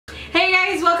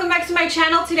guys, welcome back to my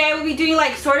channel. Today I will be doing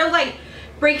sort of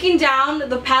breaking down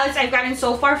the palettes I've gotten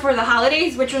so far for the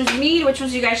holidays, which ones you need, which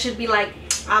ones you guys should be like,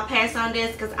 I'll pass on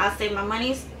this because I'll save my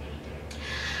monies.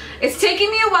 It's taking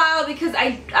me a while because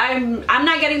I'm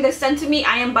not getting this sent to me.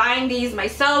 I am buying these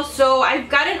myself, so I've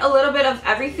gotten a little bit of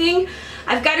everything.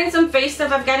 I've gotten some face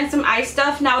stuff, I've gotten some eye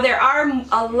stuff. Now there are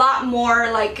a lot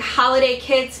more like holiday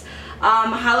kits,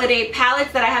 holiday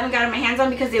palettes that I haven't gotten my hands on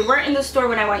because they weren't in the store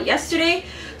when I went yesterday.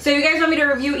 So if you guys want me to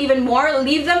review even more,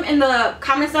 leave them in the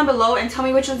comments down below and tell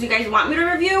me which ones you guys want me to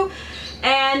review.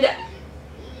 And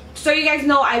so you guys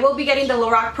know, I will be getting the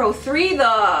Lorac Pro 3,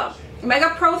 the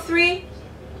Mega Pro 3,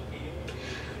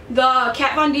 the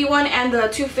Kat Von D one, and the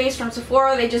TooFaced from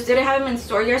Sephora. They just didn't have them in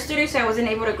store yesterday, so I wasn't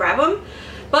able to grab them.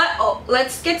 But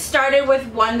let's get started with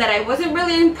one that I wasn't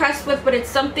really impressed with, but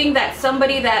it's something that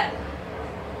somebody that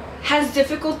has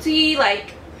difficulty,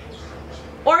 like,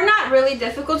 or not really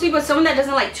difficulty, but someone that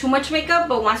doesn't like too much makeup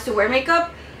but wants to wear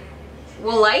makeup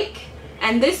will like.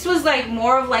 And this was like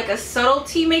more of like a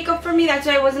subtlety makeup for me. That's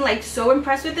why I wasn't like so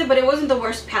impressed with it, but it wasn't the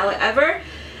worst palette ever.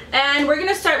 And we're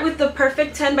gonna start with the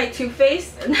Perfect 10 by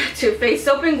TooFaced, not TooFaced,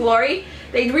 Soap and Glory.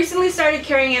 They recently started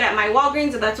carrying it at my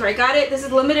Walgreens, and that's where I got it. This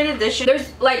is limited edition.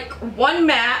 There's like one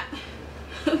matte,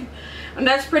 and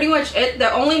that's pretty much it.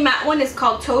 The only matte one is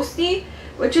called Toasty,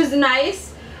 which is nice.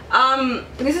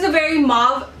 This is a very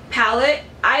mauve palette.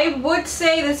 I would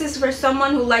say this is for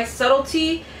someone who likes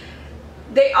subtlety.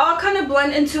 They all kind of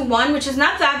blend into one, which is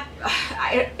not that,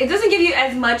 it doesn't give you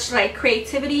as much like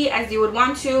creativity as you would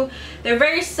want to. They're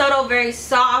very subtle, very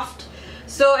soft.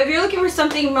 So if you're looking for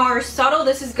something more subtle,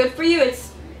 this is good for you.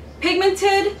 It's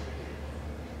pigmented,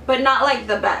 but not like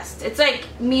the best. It's like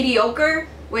mediocre,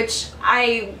 which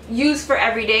I use for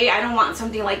every day. I don't want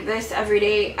something like this every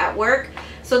day at work.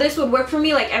 So this would work for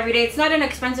me like every day. It's not an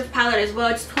expensive palette as well.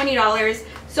 It's $20.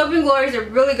 Soap and Glory is a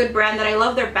really good brand that I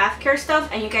love their bath care stuff,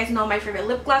 and you guys know my favorite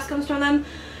lip gloss comes from them.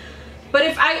 But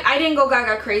if I didn't go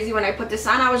gaga crazy when I put this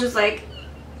on, I was just like,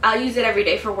 I'll use it every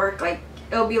day for work. Like,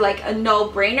 it'll be like a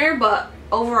no-brainer. But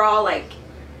overall, like,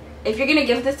 if you're gonna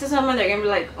give this to someone, they're gonna be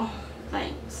like, oh,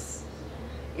 thanks,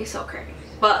 you're so crazy.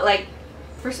 But like,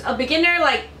 for a beginner,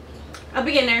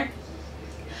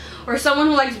 or someone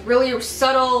who likes really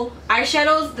subtle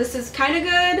eyeshadows, this is kind of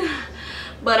good,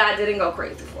 but I didn't go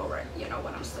crazy for it, you know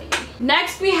what I'm saying.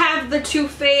 Next we have the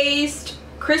TooFaced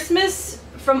Christmas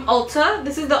from Ulta.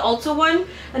 This is the Ulta one,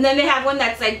 and then they have one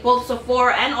that's like both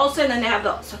Sephora and Ulta, and then they have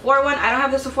the Sephora one. I don't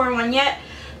have the Sephora one yet,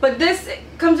 but this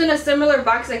comes in a similar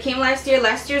box that came last year.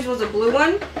 Last year's was a blue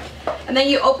one, and then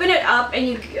you open it up and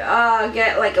you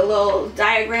get like a little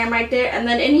diagram right there, and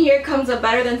then in here comes a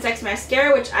Better Than Sex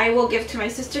mascara, which I will give to my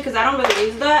sister because I don't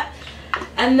really use that.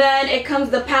 And then it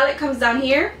comes, the palette comes down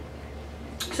here.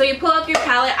 So you pull out your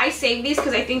palette. I save these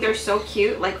because I think they're so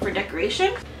cute, like for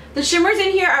decoration. The shimmers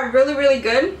in here are really, really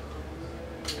good.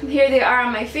 Here they are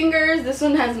on my fingers. This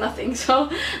one has nothing, so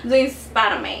I'm doing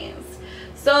Spider-Mans.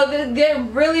 So they're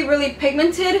really, really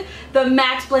pigmented. The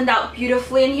mattes blend out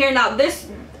beautifully in here. Now this,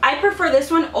 I prefer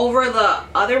this one over the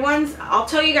other ones. I'll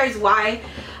tell you guys why.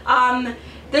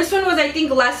 This one was, I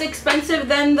think, less expensive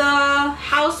than the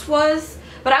house was,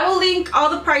 but I will link all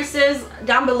the prices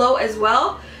down below as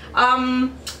well.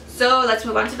 So let's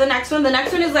move on to the next one. The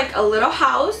next one is like a little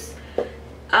house.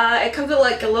 It comes with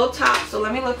like a little top, so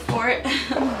let me look for it.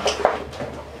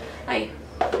 Hi.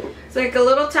 It's like a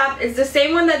little top. It's the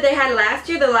same one that they had last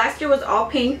year. The last year was all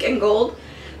pink and gold.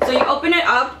 So you open it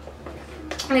up,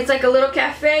 and it's like a little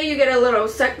cafe. You get a little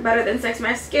Better Than Sex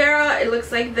mascara. It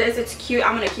looks like this. It's cute.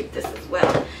 I'm gonna keep this as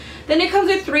well. Then it comes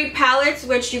with 3 palettes,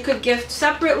 which you could gift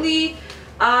separately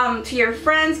to your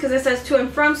friends, because it says to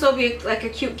and from, so it'll be like a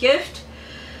cute gift.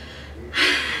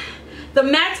 The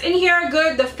mattes in here are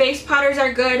good. The face powders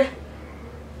are good.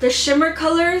 The shimmer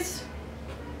colors,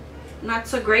 not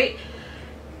so great.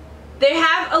 They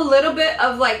have a little bit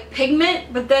of like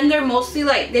pigment, but then they're mostly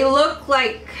like, they look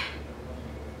like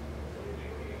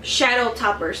shadow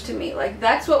toppers to me. Like,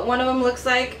 that's what one of them looks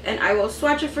like, and I will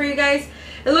swatch it for you guys.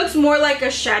 It looks more like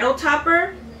a shadow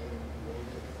topper.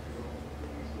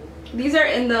 These are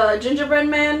in the Gingerbread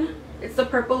Man. It's the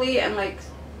purpley and like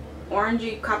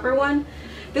orangey copper one.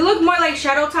 They look more like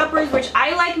shadow toppers, which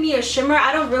I like me a shimmer.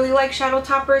 I don't really like shadow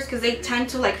toppers because they tend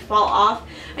to like fall off,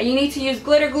 and you need to use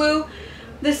glitter glue.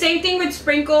 The same thing with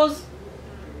sprinkles.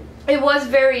 It was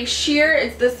very sheer.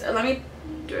 It's this, let me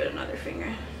do it another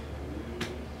finger.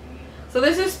 So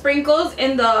this is sprinkles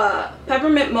in the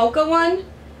Peppermint Mocha one,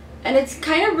 and it's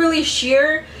kind of really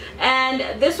sheer.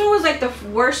 And this one was like the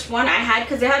worst one I had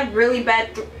because it had really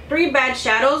bad, 3 bad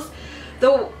shadows.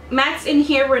 The mattes in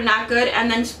here were not good, and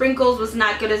then sprinkles was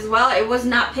not good as well. It was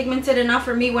not pigmented enough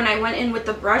for me when I went in with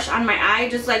the brush on my eye.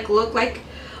 It just like looked like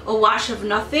a wash of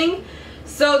nothing.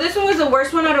 So this one was the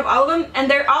worst one out of all of them, and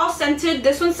they're all scented.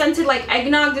 This one's scented like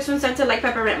eggnog, this one's scented like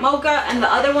peppermint mocha, and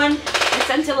the other one is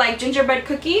scented like gingerbread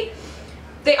cookie.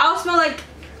 They all smell like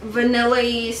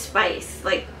vanilla-y spice.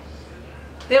 Like,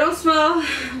 they don't smell,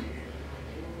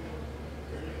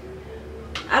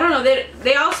 I don't know,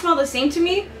 they all smell the same to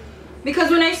me.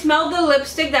 Because when I smelled the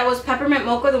lipstick that was peppermint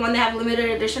mocha, the one they have limited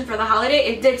edition for the holiday,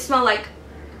 it did smell like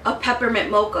a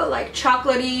peppermint mocha, like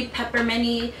chocolatey,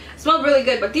 pepperminty. It smelled really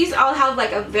good, but these all have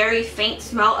like a very faint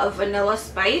smell of vanilla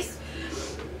spice.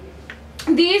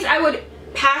 These I would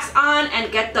pass on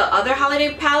and get the other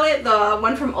holiday palette, the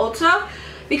one from Ulta,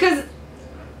 because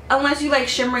unless you like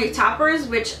shimmery toppers,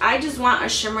 which I just want a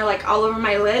shimmer like all over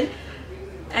my lid,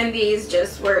 and these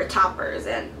just were toppers.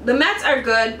 And the mattes are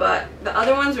good, but the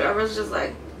other ones where I was just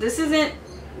like, this isn't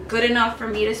good enough for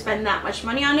me to spend that much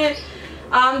money on it.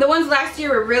 The ones last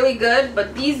year were really good,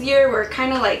 but these year were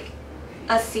kind of like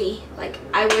a C. Like,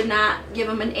 I would not give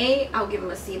them an A, I'll give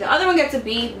them a C. The other one gets a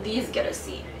B, these get a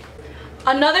C.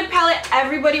 Another palette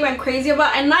everybody went crazy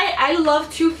about, and I love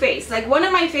TooFaced. Like, one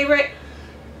of my favorite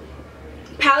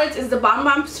palettes is the Bomb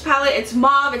Bombs palette. It's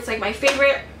mauve, it's like my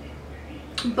favorite,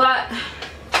 but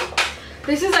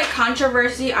this is like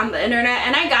controversy on the internet,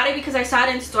 and I got it because I saw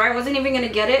it in store. I wasn't even gonna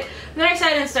get it. Then I saw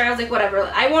it in store. I was like,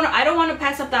 whatever. I don't want to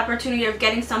pass up the opportunity of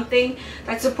getting something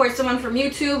that supports someone from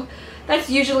YouTube. That's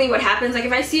usually what happens. Like,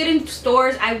 if I see it in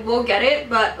stores, I will get it,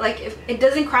 but like, if it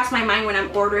doesn't cross my mind when I'm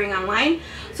ordering online.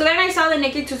 So then I saw the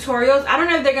Niki tutorials. I don't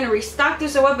know if they're gonna restock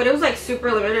this or what, but it was like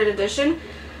super limited edition.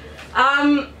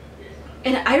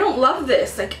 And I don't love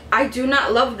this. Like, I do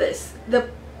not love this.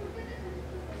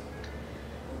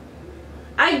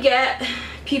 I get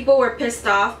people were pissed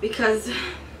off because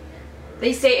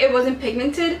they say it wasn't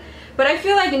pigmented, but I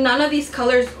feel like none of these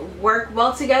colors work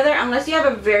well together unless you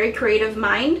have a very creative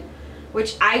mind,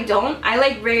 which I don't. I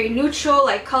like very neutral,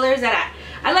 like colors that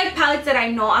I like palettes that I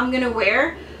know I'm gonna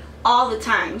wear all the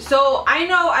time. So I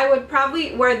know I would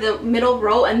probably wear the middle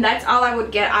row, and that's all I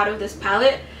would get out of this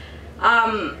palette.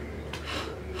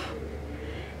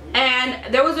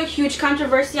 And there was a huge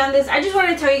controversy on this. I just want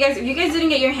to tell you guys, if you guys didn't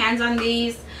get your hands on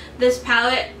this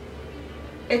palette,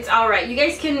 it's alright. You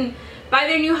guys can buy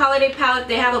their new holiday palette.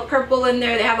 They have a purple in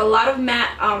there. They have a lot of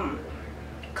matte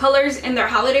colors in their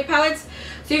holiday palettes.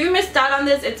 So if you missed out on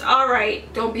this, it's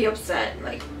alright. Don't be upset.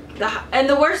 Like, and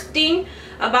the worst thing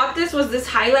about this was this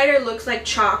highlighter looks like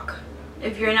chalk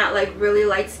if you're not like really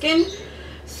light skinned.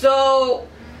 So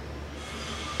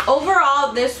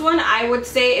overall, this one, I would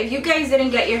say if you guys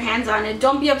didn't get your hands on it,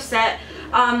 don't be upset.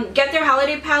 Get their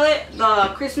holiday palette,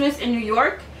 the Christmas in New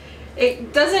York.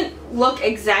 It doesn't look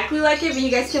exactly like it, but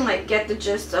you guys can like get the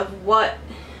gist of what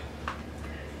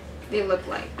they look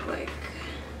like. Like,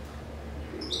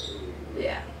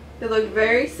 yeah, they look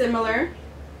very similar,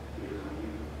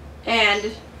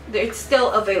 and it's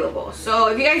still available. So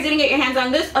if you guys didn't get your hands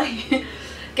on this,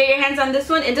 get your hands on this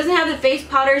one. It doesn't have the face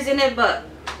powders in it, but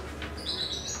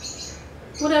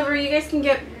whatever, you guys can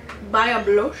buy a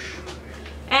blush,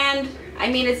 and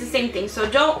I mean, it's the same thing. So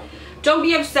don't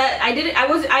be upset.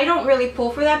 I don't really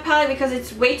pull for that palette because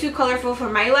it's way too colorful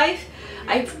for my life.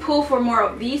 I pull for more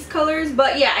of these colors,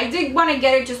 but yeah, I did want to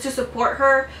get it just to support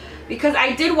her, because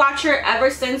I did watch her ever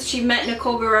since she met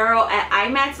Nicole Guerrero at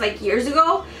IMAX like years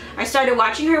ago. I started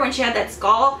watching her when she had that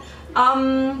skull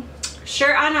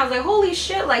shirt on. I was like, holy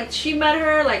shit, like, she met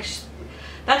her, like,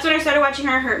 that's when I started watching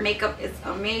her. Her makeup is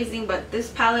amazing, but this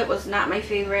palette was not my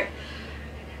favorite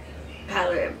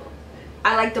palette.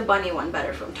 I like the bunny one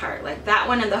better from Tarte. Like, that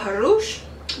one and the Harouche,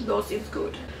 those is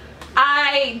good.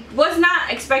 I was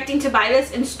not expecting to buy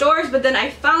this in stores, but then I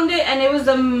found it, and it was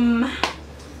the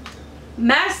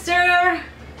Master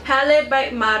Palette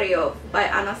by Mario by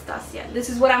Anastasia. This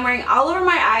is what I'm wearing all over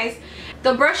my eyes.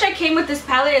 The brush that came with this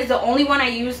palette is the only one I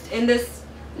used in this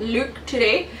look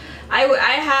today. I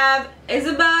have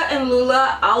Isabel and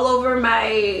Lula all over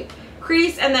my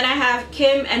crease, and then I have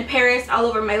Kim and Paris all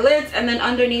over my lids, and then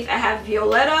underneath I have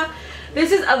Violetta.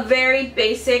 This is a very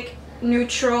basic,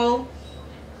 neutral,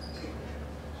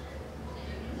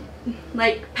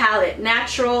 like, palette.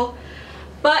 Natural,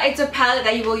 but it's a palette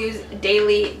that you will use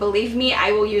daily. Believe me,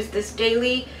 I will use this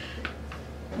daily.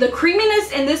 The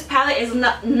creaminess in this palette is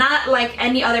not like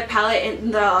any other palette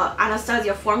in the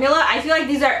Anastasia formula. I feel like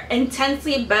these are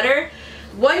intensely better.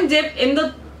 One dip in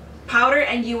the powder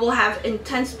and you will have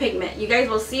intense pigment. You guys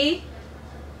will see.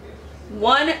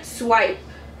 One swipe.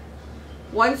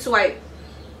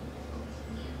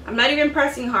 I'm not even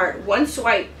pressing hard. One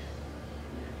swipe.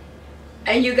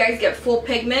 and you guys get full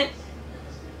pigment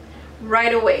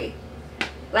right away.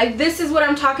 Like, this is what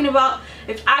I'm talking about.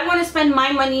 If I want to spend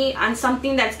my money on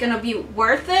something that's gonna be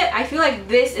worth it, I feel like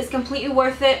this is completely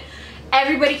worth it.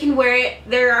 Everybody can wear it.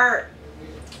 There are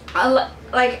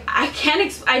like, I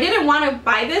didn't want to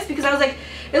buy this because I was like,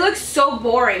 it looks so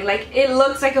boring. Like, it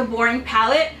looks like a boring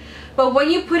palette, but when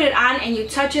you put it on and you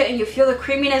touch it and you feel the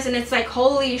creaminess, and it's like,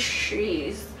 holy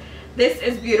jeez, this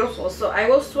is beautiful. So I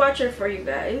will swatch it for you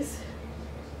guys.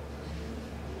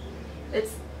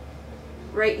 It's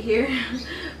right here.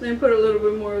 Let me put a little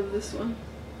bit more of this one.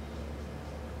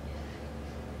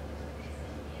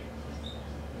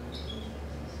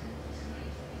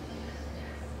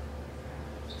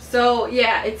 So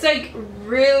yeah, it's like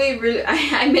really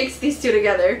I mixed these two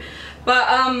together, but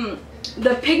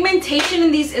the pigmentation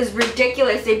in these is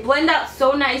ridiculous. They blend out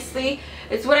so nicely.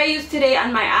 It's what I use today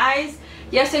on my eyes.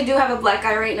 Yes, I do have a black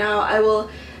eye right now. I will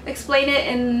explain it,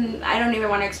 and I don't even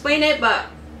want to explain it, but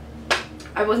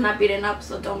I was not beaten up,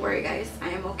 so don't worry guys, I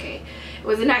am okay. It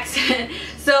was an accident.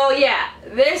 So yeah,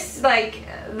 this, like,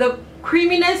 the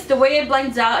creaminess, the way it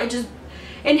blends out, it just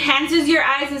enhances your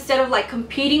eyes instead of like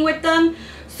competing with them.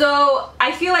 So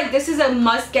I feel like this is a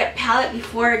must get palette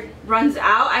before it runs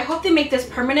out. I hope they make this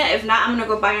permanent. If not, I'm gonna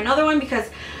go buy another one because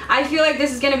I feel like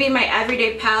this is gonna be my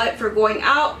everyday palette for going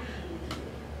out.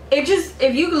 It just,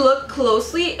 if you look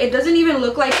closely, it doesn't even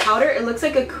look like powder. It looks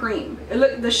like a cream.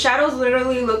 The shadows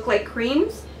literally look like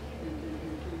creams.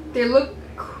 They look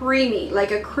creamy,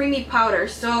 like a creamy powder.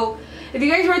 So if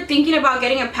you guys were thinking about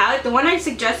getting a palette, the one I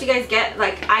suggest you guys get,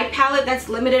 like, eye palette that's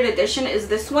limited edition, is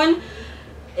this one.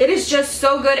 It is just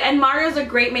so good. And Mario's a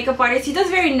great makeup artist. He does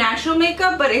very natural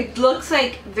makeup, but it looks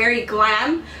like very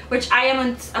glam, which I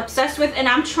am obsessed with, and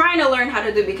I'm trying to learn how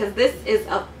to do because this is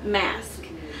a mask.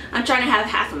 I'm trying to have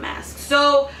half a mask.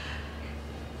 So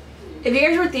if you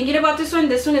guys were thinking about this one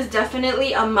is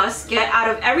definitely a must get. Out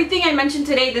of everything I mentioned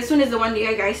today, this one is the one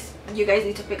you guys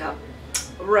need to pick up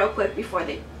real quick before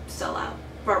they sell out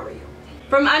for real.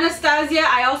 From Anastasia,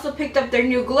 I also picked up their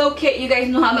new glow kit. You guys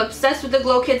know I'm obsessed with the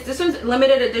glow kits. This one's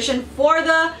limited edition for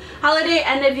the holiday,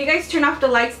 and if you guys turn off the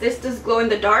lights, this does glow in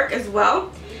the dark as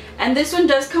well. And this one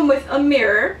does come with a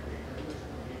mirror.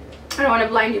 I don't want to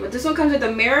blind you, but this one comes with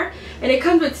a mirror, and it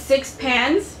comes with 6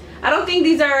 pans. I don't think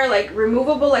these are like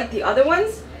removable like the other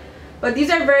ones, but these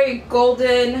are very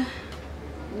golden,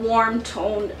 warm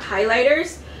toned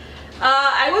highlighters.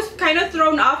 I was kind of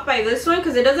thrown off by this one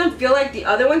because it doesn't feel like the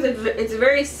other ones. It's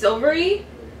very silvery.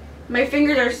 My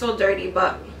fingers are so dirty,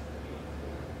 but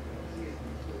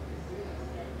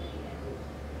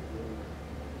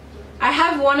I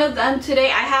have one of them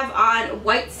today. I have on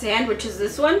White Sand, which is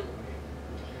this one.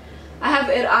 I have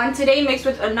it on today mixed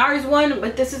with a NARS one,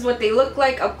 but this is what they look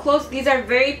like up close. These are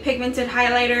very pigmented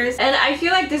highlighters, and I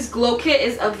feel like this glow kit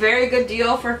is a very good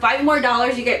deal. For $5 more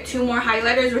you get 2 more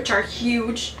highlighters, which are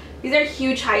huge. These are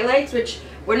huge highlights, which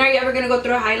when are you ever gonna go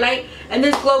through a highlight? And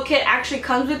this glow kit actually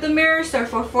comes with the mirror, so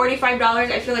for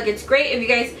 $45 I feel like it's great. If you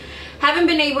guys haven't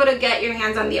been able to get your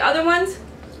hands on the other ones,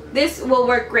 this will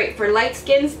work great for light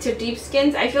skins to deep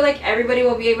skins. I feel like everybody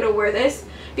will be able to wear this.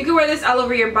 You can wear this all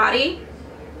over your body.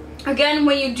 Again,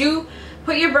 when you do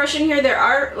put your brush in here, there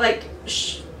are like,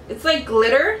 it's like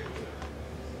glitter.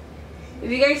 If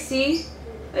you guys see,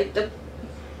 like the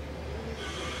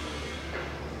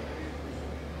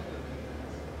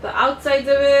outsides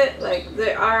of it, like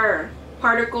there are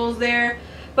particles there,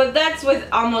 but that's with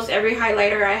almost every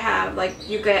highlighter I have. Like,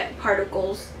 you get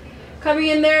particles coming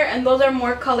in there, and those are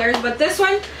more colors. But this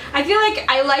one, I feel like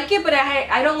I like it, but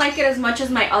I don't like it as much as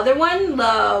my other one,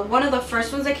 one of the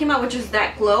first ones that came out, which is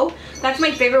that glow. That's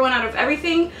my favorite one out of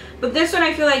everything. But this one,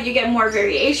 I feel like you get more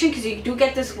variation because you do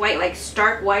get this white, like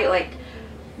stark white, like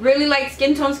really light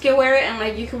skin tones can wear it, and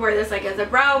like you can wear this like as a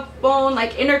brow bone,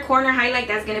 like inner corner highlight.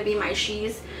 That's gonna be my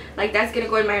she's, like that's gonna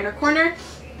go in my inner corner.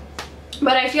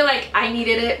 But I feel like I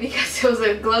needed it because it was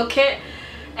a glow kit.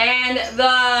 And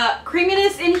the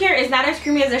creaminess in here is not as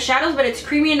creamy as the shadows, but it's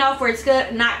creamy enough where it's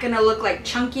not gonna look like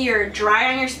chunky or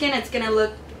dry on your skin. It's gonna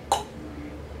look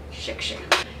shik.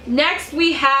 Next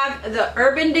we have the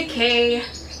Urban Decay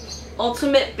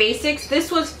Ultimate Basics.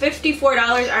 This was $54.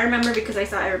 I remember because I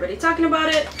saw everybody talking about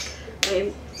it. Let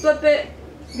me flip it.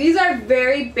 These are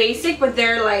very basic, but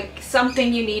they're like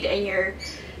something you need in your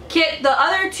kit. The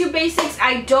other 2 basics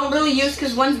I don't really use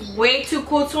because one's way too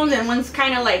cool tones and one's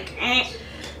kind of like eh.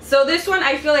 So this one,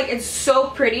 I feel like it's so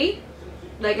pretty.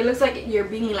 Like, it looks like you're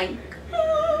being like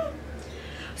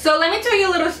So let me tell you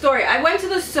a little story. I went to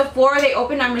the Sephora. They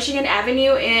opened on Michigan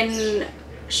Avenue in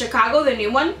Chicago, the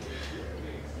new one.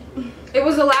 It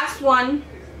was the last one.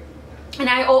 and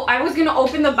I was gonna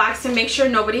open the box to make sure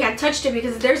nobody had touched it,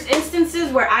 because there's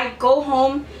instances where I go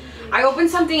home, I open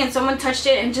something and someone touched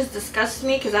it and it just disgusts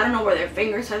me, because I don't know where their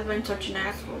fingers have been touching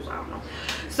assholes. I don't know.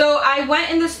 So I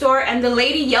went in the store and the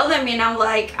lady yelled at me, and I'm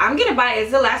like, I'm gonna buy it.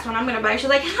 It's the last one I'm gonna buy. She's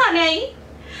like, honey,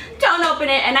 don't open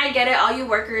it. And I get it, all you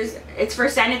workers, it's for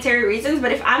sanitary reasons,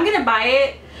 but if I'm gonna buy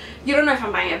it, you don't know if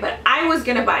I'm buying it, but I was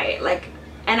gonna buy it, like,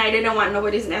 and I didn't want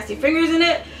nobody's nasty fingers in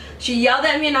it. She yelled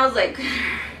at me and I was like,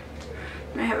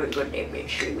 I have a good day,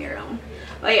 bitch, leave me alone.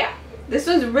 But yeah, this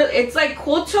one's really, it's like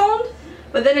cool toned,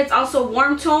 but then it's also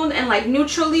warm toned and like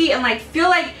neutrally, and like feel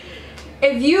like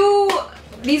if you,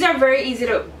 these are very easy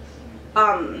to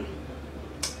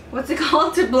what's it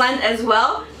called, to blend as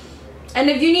well. And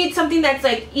if you need something that's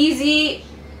like easy,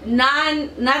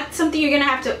 not something you're gonna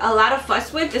have to a lot of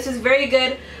fuss with, this is very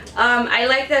good. I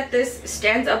like that this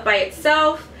stands up by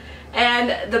itself,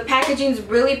 and the packaging is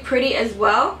really pretty as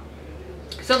well.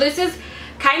 So this is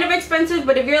kind of expensive,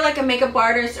 but if you're like a makeup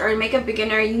artist or a makeup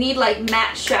beginner, you need like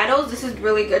matte shadows, this is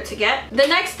really good to get. The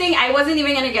next thing I wasn't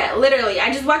even gonna get, literally,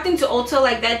 I just walked into Ulta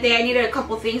like that day. I needed a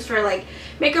couple things for like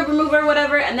makeup remover or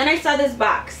whatever, and then I saw this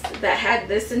box that had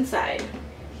this inside,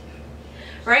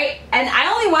 right? And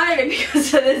I only wanted it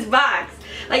because of this box.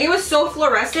 Like, it was so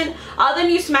fluorescent. All the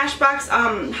new Smashbox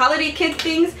holiday kit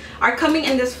things are coming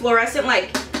in this fluorescent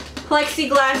like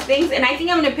plexiglass things, and I think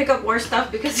I'm gonna pick up more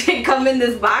stuff because they come in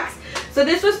this box. So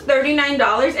this was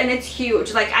 $39 and it's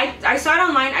huge. Like, I saw it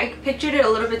online, I pictured it a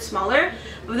little bit smaller,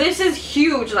 but this is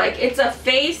huge. Like, it's a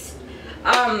face,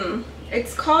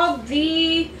 it's called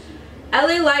the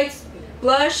LA Lights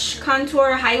Blush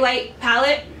Contour Highlight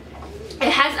Palette.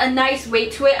 It has a nice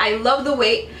weight to it. I love the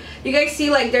weight. You guys see,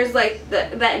 like, there's like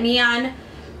that neon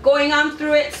going on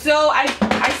through it. So I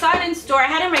saw it in store. I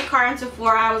had it in my car on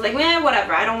Sephora. I was like, man,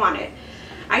 whatever, I don't want it.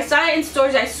 I saw it in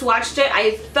stores, I swatched it,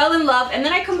 I fell in love, and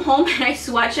then I come home and I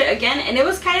swatch it again, and it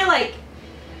was kind of like,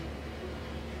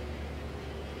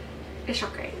 it's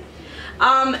okay.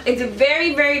 It's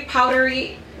very, very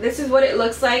powdery. This is what it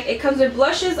looks like. It comes with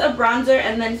blushes, a bronzer,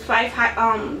 and then five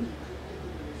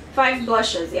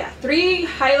blushes. Yeah, 3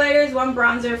 highlighters, 1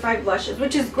 bronzer, 5 blushes,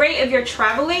 which is great if you're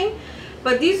traveling,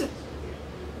 but these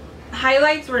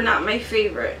highlights were not my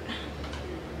favorite.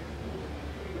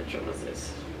 Which one was this?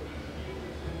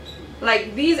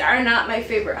 Like, these are not my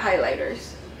favorite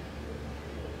highlighters.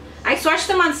 I swatched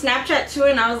them on Snapchat too,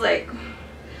 and I was like,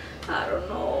 I don't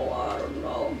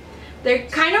know. They're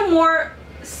kind of more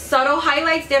subtle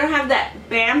highlights. They don't have that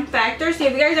bam factor. So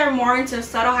if you guys are more into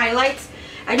subtle highlights,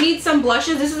 I need some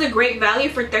blushes. This is a great value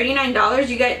for $39.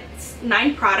 You get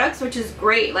 9 products, which is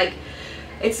great. Like,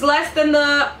 it's less than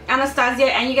the Anastasia,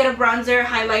 and you get a bronzer,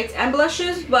 highlights, and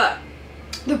blushes, but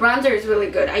the bronzer is really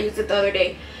good. I used it the other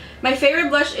day. My favorite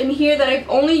blush in here that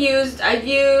I've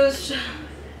used,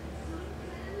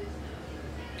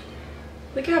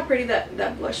 look at how pretty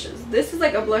that blush is. This is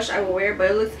like a blush I will wear,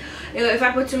 but it looks, if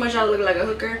I put too much, I'll look like a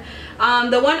hooker.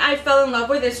 The one I fell in love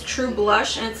with is True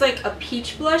Blush, and it's like a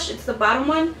peach blush. It's the bottom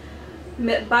one,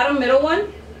 bottom middle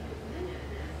one.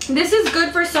 This is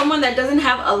good for someone that doesn't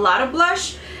have a lot of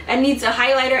blush and needs a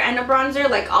highlighter and a bronzer,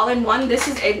 like all in one. This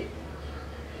is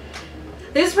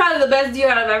probably the best deal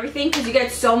out of everything, because you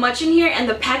get so much in here, and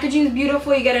the packaging is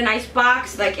beautiful. You get a nice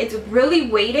box. Like, it's really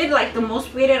weighted, like the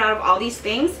most weighted out of all these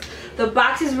things. The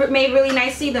box is made really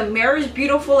nicely. The mirror is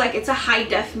beautiful. Like, it's a high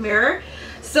def mirror.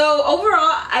 So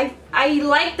overall, I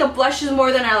like the blushes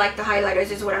more than I like the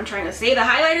highlighters, is what I'm trying to say. The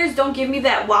highlighters don't give me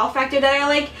that wow factor that I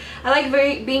like. I like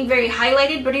being very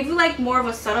highlighted, but if you like more of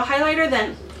a subtle highlighter,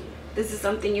 then this is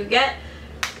something you get.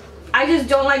 I just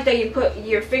don't like that you put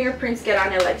your fingerprints get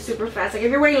on it like super fast. Like,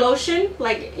 if you're wearing lotion,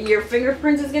 like, your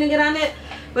fingerprints is gonna get on it.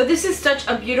 But this is such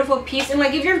a beautiful piece, and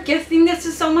like, if you're gifting this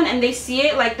to someone and they see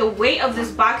it, like, the weight of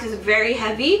this box is very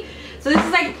heavy. So this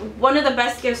is like one of the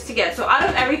best gifts to get. So out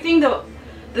of everything,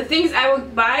 the things I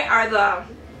would buy are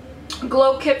the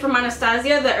Glow Kit from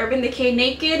Anastasia, the Urban Decay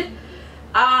Naked.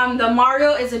 The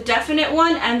Mario is a definite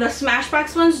one, and the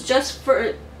Smashbox ones just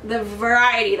for the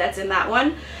variety that's in that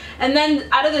one. And then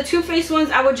out of the TooFaced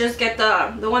ones, I would just get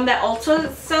the one that Ulta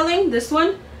is selling, this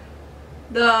one,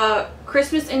 the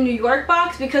Christmas in New York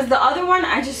box, because the other one,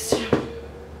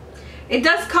 it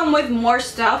does come with more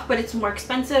stuff, but it's more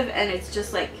expensive, and it's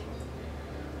just like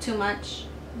too much.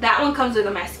 That one comes with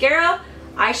a mascara,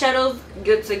 eyeshadows,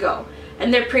 good to go,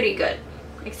 and they're pretty good,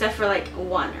 except for like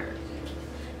one, or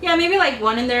yeah, maybe like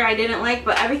one in there I didn't like,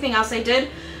 but everything else I did.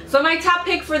 So my top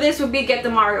pick for this would be get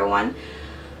the Mario one.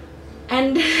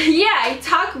 And yeah, I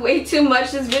talk way too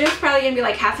much. This video is probably gonna be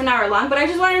like half an hour long, but I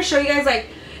just wanted to show you guys, like,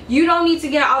 you don't need to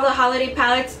get all the holiday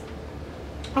palettes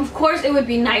Of course, it would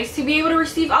be nice to be able to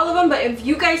receive all of them, but if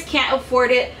you guys can't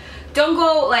afford it, don't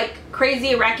go like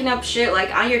crazy racking up shit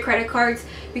like on your credit cards,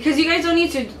 because you guys don't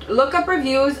need to look up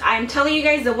reviews. I'm telling you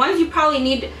guys, the ones you probably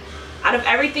need out of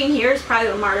everything here is probably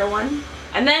the Mario one,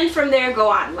 and then from there go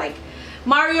on. Like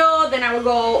Mario, then I would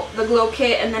go the Glow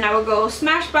Kit, and then I would go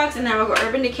Smashbox, and then I would go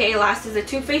Urban Decay. Last is the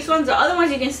Too Faced ones. The other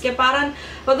ones you can skip out on,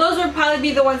 but those would probably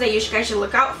be the ones that you guys should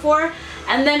look out for.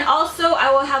 And then also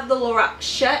I will have the Lorac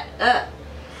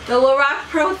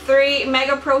Pro 3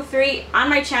 Mega Pro 3 on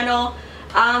my channel,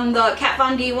 the Kat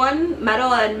Von D one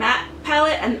metal and matte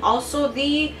palette, and also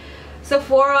the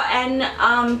Sephora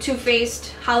and Too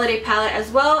Faced holiday palette,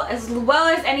 as well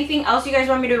as anything else you guys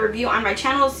want me to review on my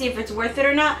channel, see if it's worth it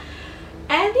or not.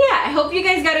 And yeah, I hope you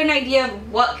guys got an idea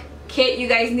of what kit you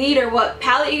guys need or what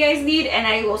palette you guys need, and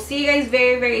I will see you guys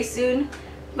very, very soon.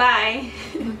 Bye.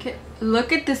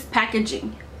 Look at this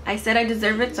packaging. I said I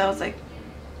deserve it, so I was like,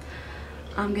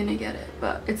 I'm gonna get it.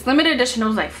 But it's limited edition. It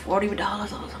was like $40. I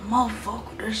was a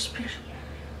motherfucker. This piece.